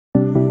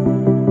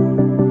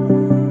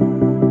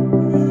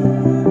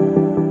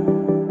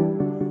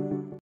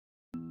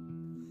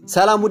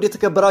ሰላም ወደ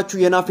ተከበራችሁ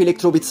የናፍ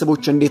ኤሌክትሮ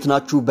ቤተሰቦች እንዴት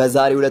ናችሁ?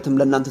 በዛሬው ዕለትም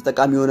ለእናንተ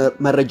ጠቃሚ የሆነ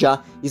መረጃ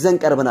ይዘን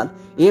ቀርበናል።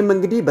 ይሄም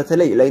እንግዲህ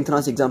በተለይ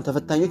ለኢንትራንስ ኤግዛም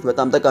ተፈታኞች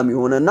በጣም ጠቃሚ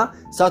የሆነና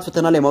ሰዓት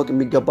ፈተና ላይ ማወቅ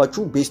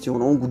የሚገባችሁ ቤስት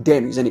የሆነውን ጉዳይ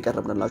ነው ይዘን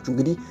ይቀርብናላችሁ።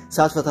 እንግዲህ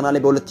ሰዓት ፈተና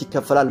ላይ በሁለት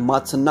ይከፈላል፣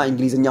 ማትስ እና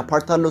እንግሊዝኛ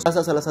ፓርት አለው።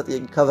 30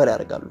 ጥያቄ ከቨር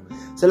ያደርጋሉ።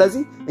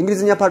 ስለዚህ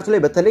እንግሊዝኛ ፓርቱ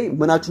ላይ በተለይ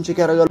ምናችሁን ቼክ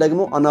ያደርጋሉ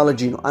ደግሞ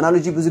አናሎጂ ነው።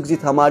 አናሎጂ ብዙ ጊዜ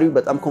ተማሪው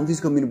በጣም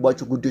ኮንፊውዝ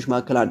ከሚሆንባቸው ጉዳዮች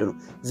መካከል አንዱ ነው።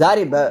 ዛሬ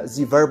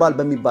በዚህ ቨርባል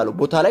በሚባለው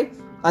ቦታ ላይ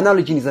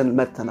አናሎጂን ይዘን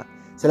መጥተናል።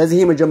 ስለዚህ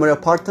ይሄ መጀመሪያው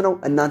ፓርት ነው።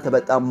 እናንተ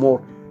በጣም ሞር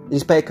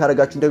ኢንስፓየር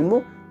ካደረጋችሁ ደግሞ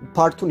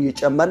ፓርቱን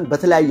እየጨመርን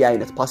በተለያየ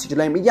አይነት ፓሴጅ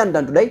ላይ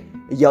እያንዳንዱ ላይ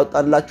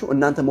እያወጣላችሁ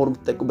እናንተ ሞር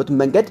የምትጠቀሙበት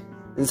መንገድ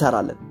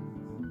እንሰራለን።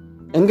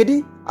 እንግዲህ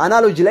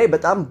አናሎጂ ላይ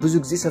በጣም ብዙ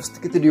ጊዜ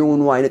ሰብስቲቲዩትድ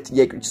የሆኑ አይነት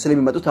ጥያቄዎች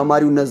ስለሚመጡ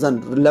ተማሪው እነዛን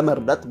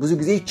ለመረዳት ብዙ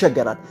ጊዜ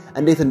ይቸገራል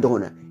እንዴት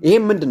እንደሆነ።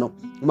 ይሄም ምንድነው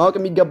ማወቅ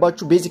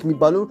የሚገባችሁ ቤዚክ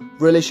የሚባሉ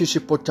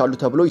ሪሌሽንሺፖች አሉ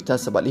ተብሎ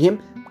ይታሰባል። ይሄም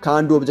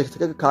ከአንዱ ኦብጀክት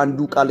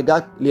ከአንዱ ቃል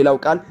ጋር ሌላው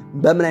ቃል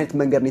በምን አይነት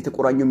መንገድ ነው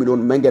የተቆራኘው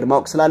የሚለውን መንገድ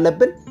ማወቅ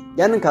ስላለብን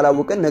ያንን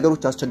ካላወቀን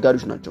ነገሮች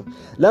አስቸጋሪዎች ናቸው።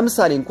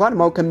 ለምሳሌ እንኳን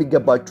ማወቅ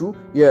ከሚገባችሁ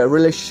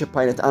የሪሌሽንሺፕ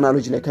አይነት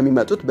አናሎጂ ላይ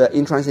ከሚመጡት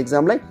በኢንትራንስ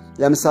ኤግዛም ላይ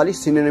ለምሳሌ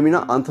ሲኖኒምና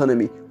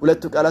አንቶኒሚ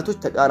ሁለቱ ቃላቶች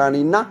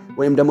ተቃራኒና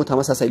ወይም ደግሞ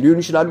ተመሳሳይ ሊሆኑ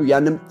ይችላሉ።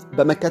 ያንን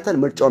በመከተል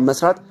ምርጫውን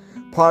መስራት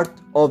ፓርት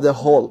ኦፍ ዘ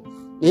ሆል።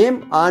 ይሄም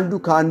አንዱ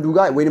ከአንዱ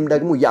ጋር ወይንም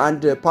ደግሞ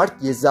የአንድ ፓርት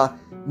የዛ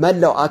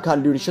መላው አካል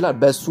ሊሆን ይችላል።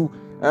 በሱ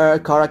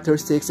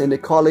characteristics and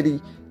quality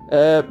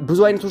ብዙ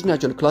አይነቶች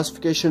ናቸው።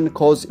 classification,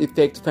 cause,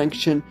 effect,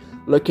 function,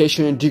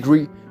 location,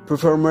 degree,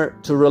 prefermer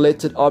to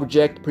related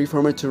object,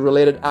 prefermer to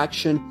related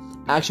action,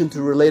 action to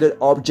related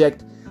object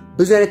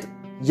ብዙ አይነት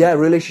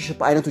የሪሌሽንሺፕ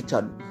አይነቶች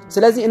አሉ።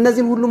 ስለዚህ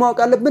እነዚህን ሁሉ ማወቅ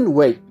አለብን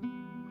ወይ?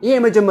 ይሄ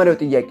የመጀመሪያው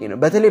ጥያቄ ነው።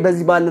 በተለይ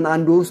በዚህ ባለን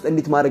አንድ ወር ውስጥ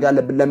እንዴት ማድረግ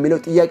አለብን ለሚለው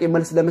ጥያቄ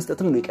መልስ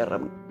ለመስጠትም ነው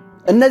የቀረብነው።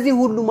 እነዚህ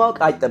ሁሉ ማወቅ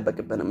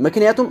አይተበቅብንም።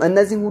 ምክንያቱም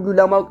እነዚህ ሁሉ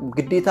ለማወቅ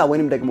ግዴታ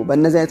ወይንም ደግሞ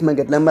በእነዚህ አይነት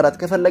መንገድ ለመራት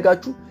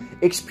ከፈለጋችሁ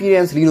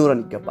ኤክስፒሪየንስ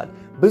ሊኖረን ይገባል።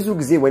 ብዙ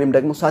ጊዜ ወይንም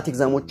ደግሞ ሳት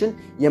ኤግዛሞችን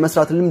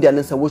የመስራት ልምድ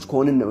ያለን ሰዎች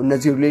ከሆነን ነው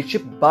እነዚህ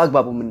ሪሌሽንሺፕ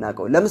በአግባቡ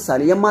የምናውቀው።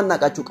 ለምሳሌ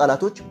የማናቃቸው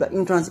ቃላቶች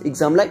በኢንትራንስ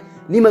ኤግዛም ላይ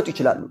ሊመጡ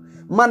ይችላሉ።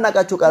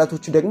 ማናቃቸው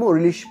ቃላቶች ደግሞ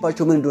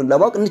ሪሌሽንሺፓቸው ምን እንደሆነ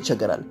ለማወቅ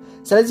እንቸገራለን።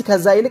 ስለዚህ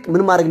ከዛ ይልቅ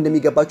ምን ማድረግ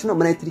እንደሚገባችሁና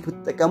ምን አይነት ትሪክ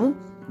ብትጠቀሙ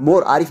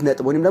ሞር አሪፍ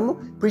ነጥብ ወይንም ደግሞ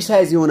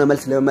ፕሪሳይዝ የሆነ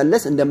መልስ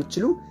ለመመለስ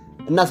እንደምትችሉ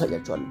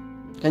እናሳያችኋለን።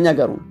 ከኛ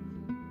ጋር ነው።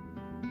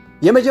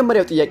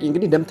 የመጀመሪያው ጥያቄ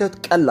እንግዲህ እንደምታዩት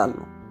ቀላል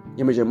ነው።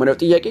 የመጀመሪያው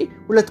ጥያቄ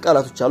ሁለት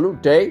ቃላቶች አሉ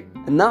day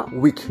እና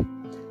week።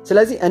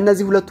 ስለዚህ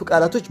እነዚህ ሁለቱ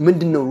ቃላቶች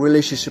ምንድነው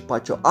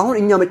ሪሌሽንሺፓቸው? አሁን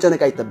እኛ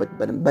መጨነቅ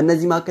አይተበቅብንም።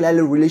 በእነዚህ መካከል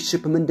ያለው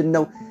ሪሌሽንሺፕ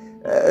ምንድነው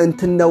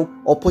እንትን ነው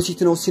ኦፖዚት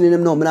ነው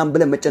ሲኖኒም ነው ምናምን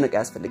ብለን መጨነቅ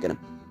አያስፈልግንም።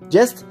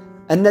 ጀስት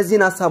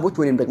እነዚህን ሐሳቦች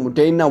ወይንም ደግሞ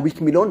day እና week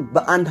ሚለውን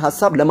በአንድ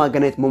ሐሳብ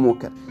ለማገናኘት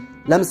መሞከር።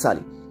 ለምሳሌ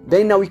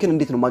day እና weekን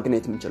እንዴት ነው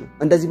ማገናኘት የምንችለው?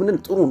 እንደዚህ ብንል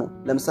ጥሩ ነው።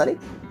 ለምሳሌ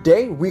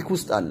day week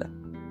ውስጥ አለ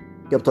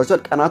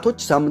ገብቷችኋል? ቀናቶች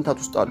ሳምንታት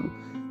ውስጥ አሉ።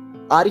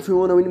 አሪፍ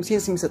የሆነ ወይንም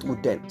ሴንስ የሚሰጥ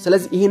ጉዳይ ነው።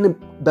 ስለዚህ ይሄንን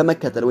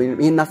በመከተል ወይንም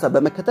ይሄን ሐሳብ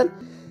በመከተል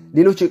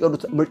ሌሎች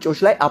የቀሩት ምርጫዎች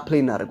ላይ አፕላይ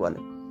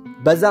እናደርጋለን።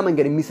 በዛ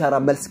መንገድ የሚሰራ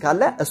መልስ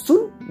ካለ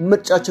እሱን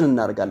ምርጫችን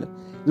እናደርጋለን።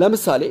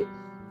 ለምሳሌ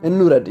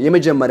እንውረድ።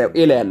 የመጀመሪያው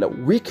ኤ ላይ ያለው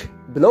ዊክ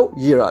ብለው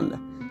ይር አለ።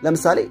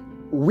 ለምሳሌ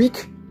ዊክ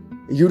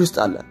ይር ውስጥ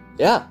አለ።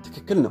 ያ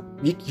ትክክል ነው።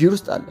 ዊክ ይር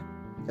ውስጥ አለ።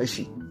 እሺ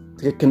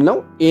ትክክል ነው።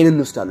 ኤን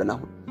እንወስዳለን።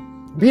 አሁን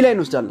ቢ ላይ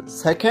እንወስዳለን።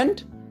 ሰከንድ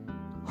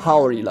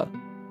ሃወር ይላል።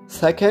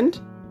 ሰከንድ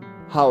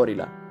ሃወር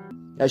ይላል።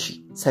 እሺ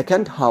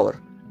ሰከንድ ሃወር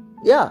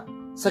ያ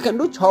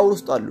ሰከንዶች ሃወር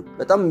ውስጥ አሉ።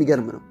 በጣም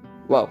የሚገርም ነው።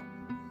 ዋው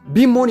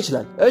ቢ መሆን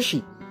ይችላል። እሺ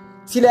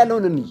ሲል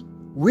ያለውን እንይ።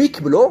 ዊክ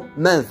ብሎ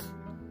መንት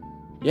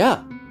ያ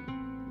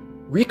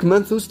ዊክ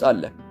መንት ውስጥ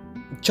አለ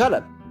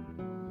ይቻላል።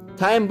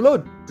 ታይም ብሎ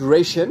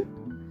ዱሬሽን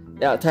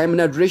ያ ታይም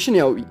እና ዱሬሽን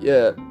ያው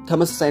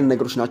ተመሳሳይ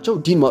ነገሮች ናቸው።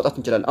 ዲን ማውጣት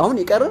እንችላለን። አሁን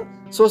የቀረን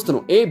 3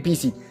 ነው ኤ ቢ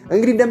ሲ።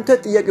 እንግዲህ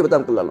እንደምታዩት ጥያቄው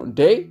በጣም ቀላል ነው።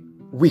 day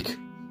week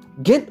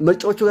ግን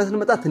ምርጫዎቹ ጋር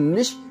ስንመጣ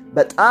ትንሽ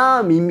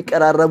በጣም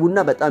የሚቀራረቡና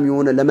በጣም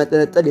የሆነ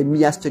ለመጠነጠል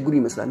የሚያስቸግሩ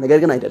ይመስላል። ነገር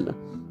ግን አይደለም።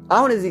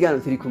 አሁን እዚህ ጋር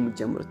ነው ትሪኩ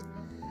የሚጀምሩት።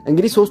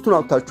 እንግዲህ ሶስቱን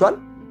አውጥታችኋል።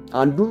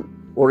 አንዱ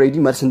ኦሬዲ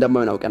መልስ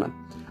እንደማይሆን አውቀናል።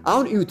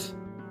 አሁን እዩት።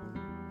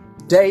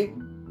 day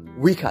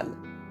week አለ።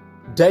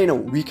 day ነው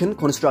weekን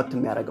ኮንስትራክት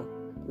የሚያደርገው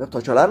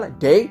ገብቷችኋል አይደል?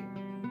 day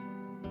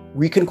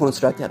weekን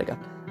ኮንስትራክት ያደርጋል።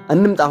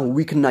 እንምጣ አሁን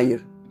week እና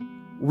year።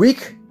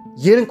 week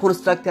yearን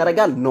ኮንስትራክት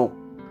ያደርጋል? ኖ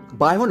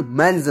ባይሆን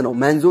መንዝ ነው።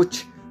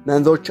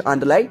 መንዞች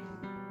አንድ ላይ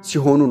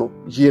ሲሆኑ ነው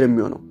year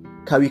የሚሆነው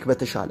ከዊክ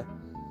በተሻለ።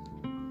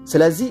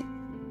 ስለዚህ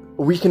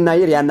ዊክ እና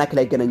year ያናክል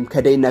አይገናኙም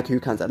ከday እና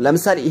ከዊክ አንፃር።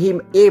 ለምሳሌ ይሄ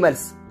ኤ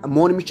መልስ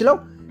መሆን የሚችለው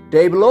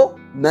day ብሎ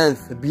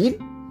month ቢል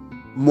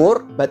ሞር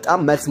በጣም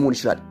መልስ መሆን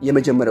ይችላል።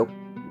 የመጀመሪያው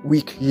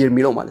ዊክ year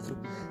የሚለው ማለት ነው።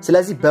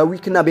 ስለዚህ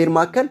በዊክ እና በyear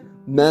መካከል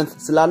month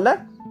ስላለ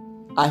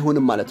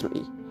አይሆንም ማለት ነው።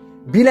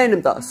 ቢ ላይ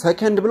እንምጣ።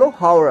 ሰከንድ ብሎ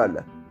ሃወር አለ።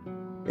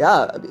 ያ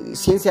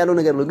ሴንስ ያለው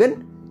ነገር ነው። ግን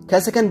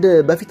ከሰከንድ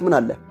በፊት ምን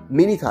አለ?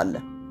 ሚኒት አለ።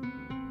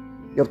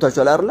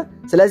 ገብታችኋል አይደል?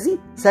 ስለዚህ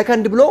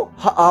ሰከንድ ብሎ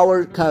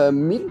ሃወር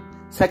ከሚል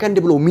ሰከንድ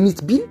ብሎ ሚኒት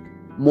ቢል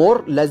ሞር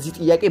ለዚህ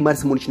ጥያቄ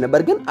መልስ መሆን ይችላል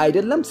ነበር። ግን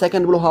አይደለም።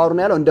 ሰከንድ ብሎ ሃወር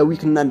ነው ያለው። እንደ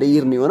ዊክ እና እንደ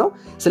year ነው የሆነው።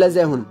 ስለዚህ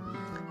አይሆንም።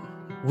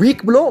 ዊክ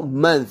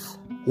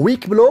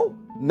ብሎ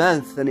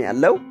መንት ነው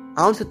ያለው።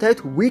 አሁን ስታዩት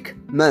ዊክ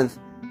መንት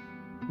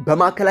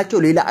በማከላቸው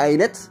ሌላ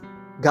አይነት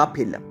ጋፕ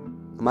የለም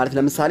ማለት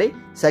ለምሳሌ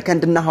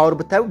ሰከንድ እና ሃወር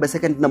ብታዩ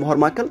በሰከንድ እና በሃወር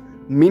መካከል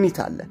ሚኒት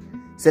አለ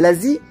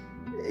ስለዚህ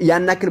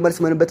ያናክል መልስ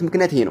ማንበት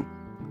ምክንያት ይሄ ነው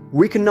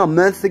ዊክ እና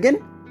መንት ግን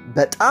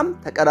በጣም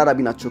ተቀራራቢ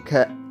ናቸው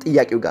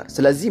ከጥያቄው ጋር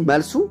ስለዚህ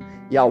መልሱ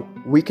ያው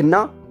ዊክ እና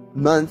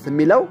መንት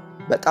የሚለው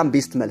በጣም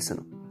ቤስት መልስ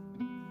ነው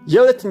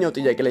የሁለተኛው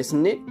ጥያቄ ላይ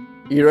ስንሄድ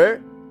error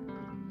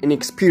in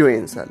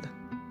experience አለ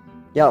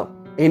ያው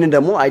ይሄንን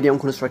ደግሞ አይዲያን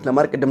ኮንስትራክት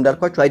ለማድረግ ቅድም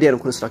እንዳልኳችሁ አይዲያን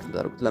ኮንስትራክት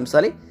ታደርጉት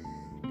ለምሳሌ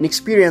in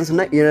experience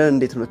እና error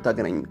እንዴት ነው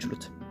ታገናኙ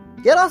የምትችሉት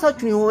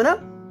የራሳችሁን የሆነ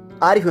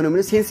አሪፍ የሆነ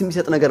ምን ሴንስ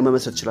የሚሰጥ ነገር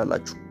መመስረት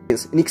ይችላልላችሁ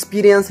in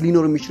experience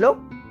ሊኖር የሚችለው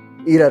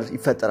error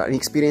ይፈጠራል in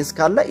experience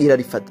ካለ error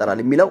ይፈጠራል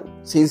የሚለው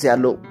ሴንስ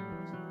ያለው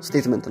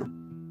ስቴትመንት ነው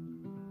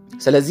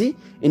ስለዚህ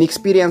in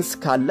experience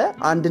ካለ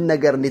አንድ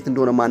ነገር እንዴት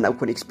እንደሆነ ማናውቁ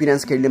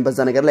experience ከሌለን በዛ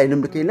ነገር ላይ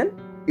ልምድ ከሌለን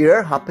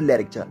error happen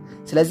ሊያደርግ ይችላል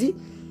ስለዚህ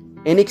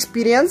in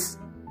experience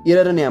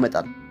error ነው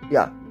ያመጣል ያ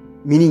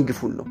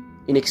meaningful ነው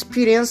in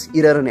experience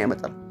error ነው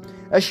ያመጣል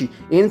እሺ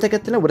ይሄን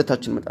ተከትለን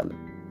ወደታችን እንመጣለን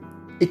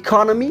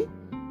ኢኮኖሚ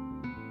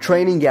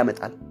ትሬኒንግ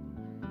ያመጣል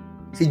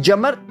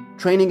ሲጀመር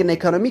ትሬኒንግ እና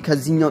ኢኮኖሚ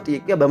ከዚህኛው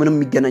ጥያቄ በምንም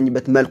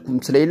የሚገናኝበት መልኩም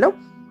ስለሌለው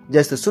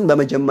ጀስት እሱን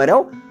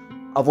በመጀመሪያው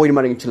አቮይድ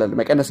ማድረግ እንችላለን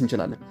መቀነስ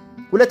እንችላለን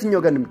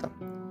ሁለተኛው ጋር እንምጣ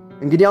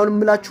እንግዲህ አሁን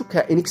እንምላችሁ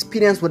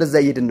ከኢንኤክስፒሪየንስ ወደዛ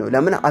ይሄድን ነው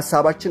ለምን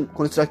ሐሳባችን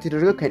ኮንስትራክት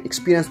ይደረገው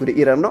ከኢንኤክስፒሪየንስ ወደ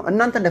ኤረር ነው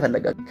እናንተ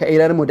እንደፈለጋችሁ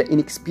ከኤረርም ወደ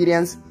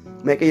ኢንኤክስፒሪየንስ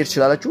መቀየር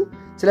ይችላልላችሁ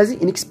ስለዚህ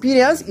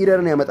ኢንኤክስፒሪየንስ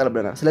ኤረርን ያመጣል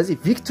ብለናል ስለዚህ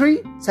ቪክቶሪ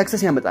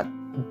ሰክሰስ ያመጣል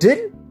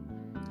ድል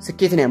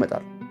ስኬትን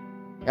ያመጣል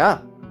ያ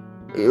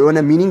የሆነ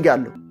ሚኒንግ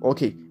አለው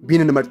ኦኬ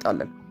ቢን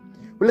እንመርጣለን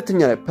ሁለተኛ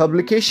ላይ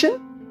ፐብሊኬሽን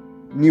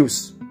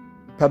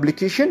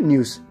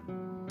ኒውስ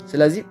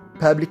ስለዚህ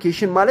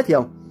ፐብሊኬሽን ማለት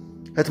ያው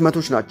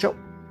ህትመቶች ናቸው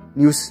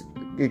ኒውስ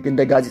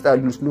እንደ ጋዜጣ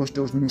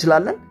ልንወስደው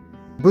እንችላለን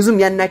ብዙም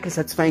ያናክል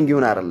ሳቲስፋይንግ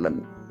ይሆን አይደለም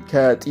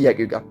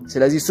ከጥያቄው ጋር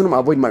ስለዚህ እሱንም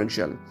አቮይድ ማድረግ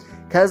ይችላል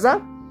ከዛ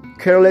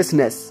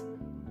carelessness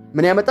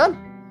ምን ያመጣል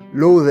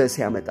lawless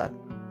ያመጣል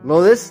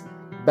lawless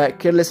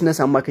በcarelessness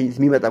አማካኝነት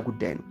የሚመጣ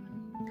ጉዳይ ነው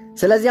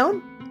ስለዚህ አሁን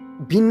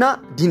ቢና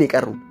ዲን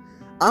ይቀሩ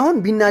አሁን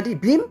ቢና ዲ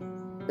ቢም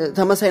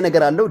ተመሳሳይ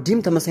ነገር አለው ዲም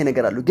ተመሳሳይ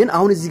ነገር አለው ግን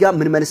አሁን እዚህ ጋር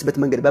ምን መልስበት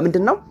መንገድ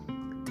በመንድነው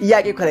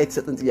ጥያቄው ከላይ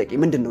የተሰጠን ጥያቄ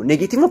ምንድነው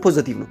ኔጌቲቭ ነው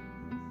ፖዚቲቭ ነው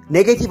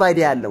ኔጌቲቭ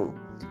አይዲያ ያለው ነው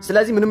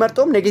ስለዚህ ምን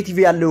መርጠውም ኔጌቲቭ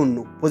ያለውን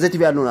ነው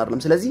ፖዚቲቭ ያለውን አይደለም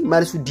ስለዚህ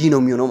መልሱ ዲ ነው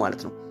የሚሆነው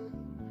ማለት ነው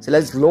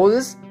ስለዚህ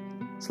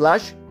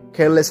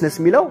lawless/carelessness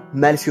የሚለው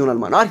መልስ ይሆናል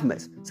ማለት ነው አሪፍ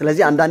መልስ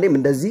ስለዚህ አንዳንዴም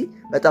እንደዚህ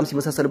በጣም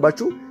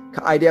ሲመሳሰልባችሁ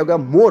ከአይዲያው ጋር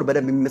ሞር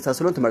በደንብ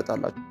የሚመሳሰሉን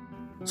ትመርጣላችሁ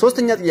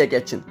ሶስተኛ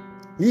ጥያቄያችን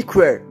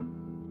liquor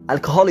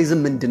alcoholism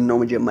ምንድነው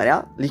መጀመሪያ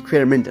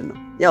liquor ምንድነው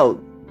ያው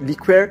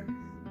liquor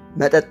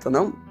መጠጥ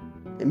ነው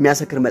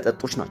የሚያሰክር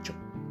መጠጦች ናቸው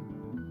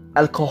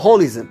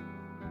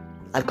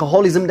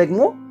alcoholism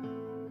ደግሞ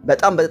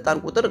በጣም በጣም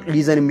ቁጥር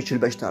ሊዘን የሚችል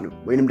በሽታ ነው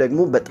ወይንም ደግሞ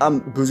በጣም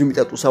ብዙ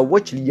የሚጠጡ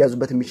ሰዎች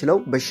ሊያዙበት የሚችለው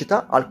በሽታ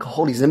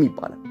alcoholism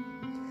ይባላል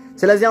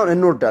ስለዚህ አሁን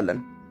እንወርዳለን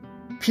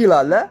ፒል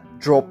አለ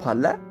ድሮፕ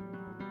አለ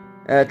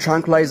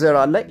tranquilizer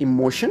አለ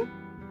emotion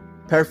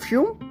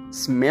perfume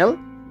smell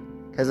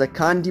ከዛ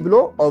candy ብሎ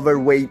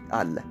overweight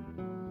አለ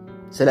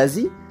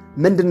ስለዚህ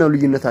ምንድነው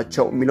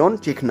ልዩነታቸው የሚለውን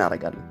ቼክ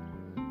እናደርጋለን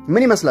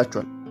ምን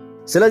ይመስላችኋል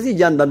ስለዚህ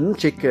እያንዳንዱን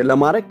ቼክ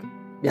ለማድረግ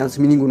ቢያንስ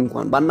ሚኒንጉን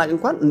እንኳን ባናቅ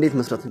እንኳን እንዴት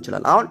መስራት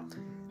እንችላለን አሁን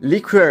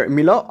liquor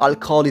የሚለው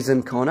alcoholism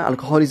ከሆነ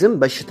alcoholism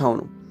በሽታው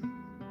ነው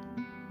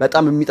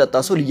በጣም የሚጠጣ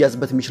ሰው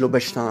ሊያዝበት የሚችለው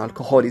በሽታ ነው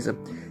alcoholism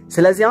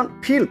ስለዚህ አሁን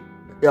pill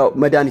ያው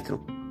መድኃኒት ነው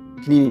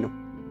ክኒኒ ነው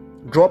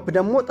drop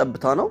ደግሞ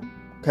ጠብታ ነው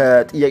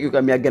ከጥያቄው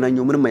ጋር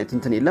የሚያገናኘው ምንም አይነት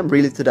እንትን የለም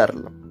ሪሌትድ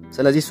አይደለም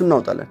ስለዚህ እሱን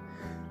እናውጣለን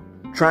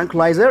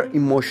tranquilizer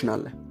emotion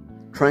አለ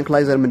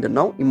tranquilizer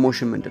ምንድነው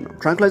emotion ምንድነው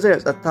tranquilizer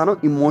ጸጥታ ነው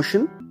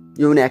emotion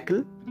የሆነ ያክል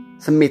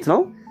ስሜት ነው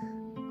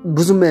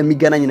ብዙም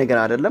የሚገናኝ ነገር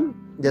አይደለም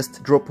just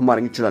drop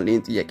ማድረግ ይችላል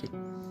ይሄን ጥያቄ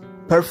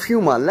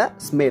perfume አለ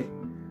smell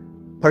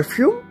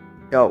perfume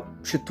ያው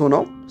ሽቶ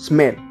ነው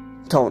smell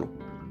ታው ነው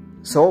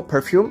so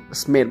perfume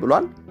smell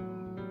ብሏል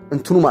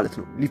እንትኑ ማለት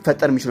ነው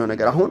ሊፈጠር የሚችለው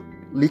ነገር አሁን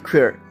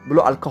liquor ብሎ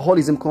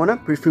alcoholism ከሆነ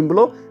perfume ብሎ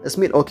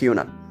smell ኦኬ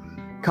ይሆናል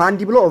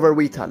candy ብሎ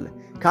overweight አለ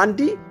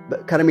candy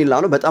ከረሜላ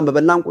ነው በጣም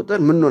በበላን ቁጥር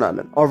ምን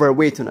እንሆናለን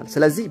overweight ይሆናል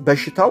ስለዚህ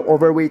በሽታው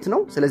overweight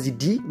ነው ስለዚህ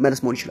ዲ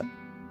መልስ መሆን ይችላል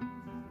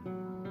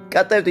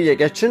ቀጣዩ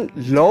ጥያቄያችን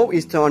law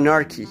is to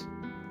anarchy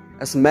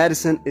as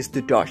medicine is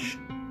to dash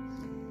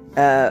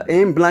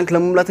ኤም ብላንክ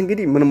ለመሙላት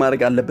እንግዲህ ምን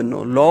ማድረግ አለብን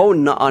ነው law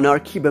እና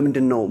anarchy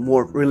በምንድነው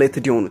more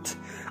related የሆኑት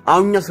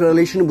አሁንኛ ስለ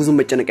ሪሌሽን ብዙ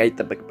መጨነቅ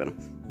አይተበቅብንም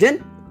ግን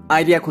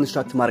አይዲያ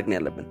ኮንስትራክት ማድረግ ነው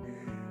ያለብን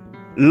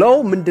law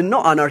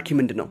ምንድነው anarchy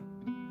ምንድነው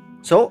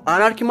so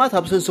anarchy ማለት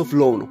absence of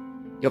law ነው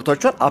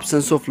ገብታችኋል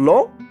absence of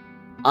law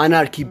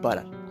anarchy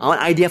ይባላል አሁን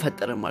አይዲያ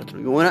ፈጠረ ማለት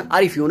ነው የሆነ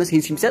አሪፍ የሆነ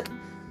ሴንስ የሚሰጥ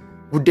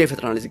ጉዳይ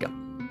ፈጥራናል እዚህ ጋር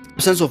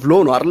absence of law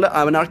ነው አይደል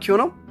anarchy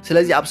ነው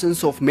ስለዚህ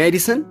absence of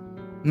medicine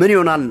ምን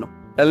ይሆናል ነው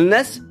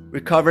illness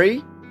recovery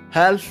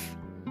health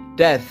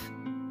death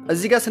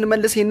እዚህ ጋር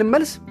ስንመልስ ይሄንን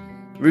መልስ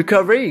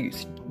recovery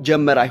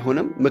ጀመር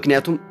አይሆንም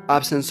ምክንያቱም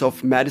absence of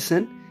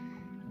medicine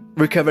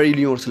recovery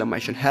ሊኖር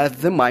ስለማይችል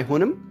healthም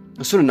አይሆንም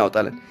እሱን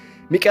እናውጣለን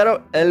የሚቀረው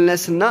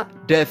illness እና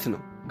death ነው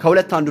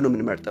ከሁለት አንዱ ነው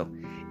የምንመርጠው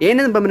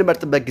ይሄንን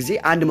በምንመርጥበት ጊዜ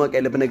አንድ ማወቅ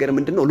ያለብን ነገር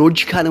ምንድነው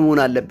ሎጂካል መሆን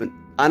አለብን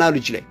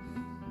አናሎጂ ላይ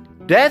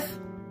death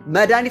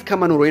መድኃኒት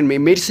ከመኖሩ ወይም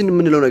ሜዲሲን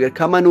የምንለው ነገር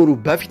ከመኖሩ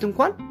በፊት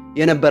እንኳን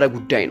የነበረ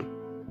ጉዳይ ነው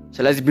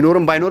ስለዚህ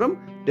ቢኖርም ባይኖርም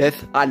death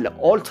አለ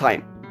all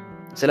time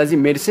ስለዚህ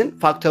ሜዲሲን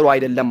ፋክተሩ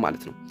አይደለም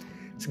ማለት ነው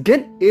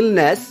ግን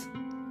illness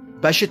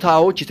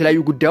በሽታዎች የተለያዩ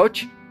ጉዳዮች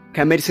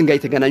ከሜዲሲን ጋር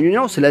የተገናኙ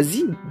ነው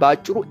ስለዚህ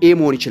ባጭሩ ኤ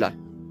መሆን ይችላል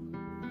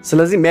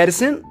ስለዚህ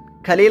ሜዲሲን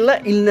ከሌላ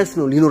illness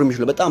ነው ሊኖር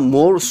የሚችለው በጣም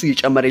ሞር እሱ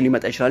እየጨመረ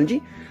ሊመጣ ይችላል እንጂ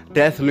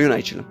death ሊሆን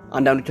አይችልም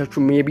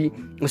አንዳንዶቻችሁ ሜቢ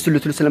እሱ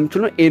ልትሉ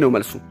ስለምትሉ ነው ኤ ነው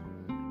መልሱ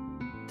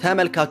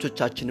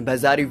ተመልካቾቻችን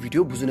በዛሬው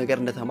ቪዲዮ ብዙ ነገር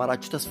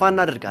እንደተማራችሁ ተስፋ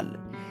እናደርጋለን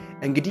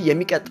እንግዲህ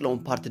የሚቀጥለውን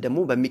ፓርት ደግሞ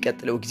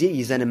በሚቀጥለው ጊዜ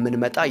ይዘን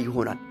የምንመጣ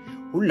ይሆናል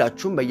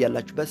ሁላችሁም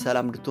በእያላችሁበት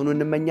ሰላም እንድትሆኑ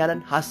እንመኛለን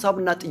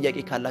ሐሳብና ጥያቄ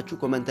ካላችሁ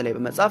ኮሜንት ላይ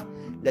በመጻፍ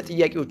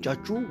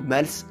ለጥያቄዎቻችሁ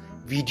መልስ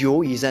ቪዲዮ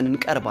ይዘን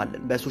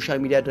እንቀርባለን በሶሻል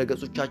ሚዲያ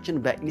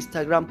ድረገጾቻችን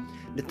በኢንስታግራም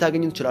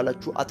ልታገኙን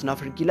ትችላላችሁ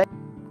አትናፍርጊ ላይ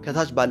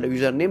ከታች ባለው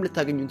ዩዘር ኔም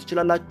ልታገኙን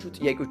ትችላላችሁ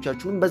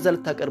ጥያቄዎቻችሁን በዛ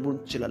ልታቀርቡን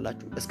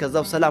ትችላላችሁ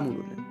እስከዛው ሰላም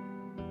ሁኑልን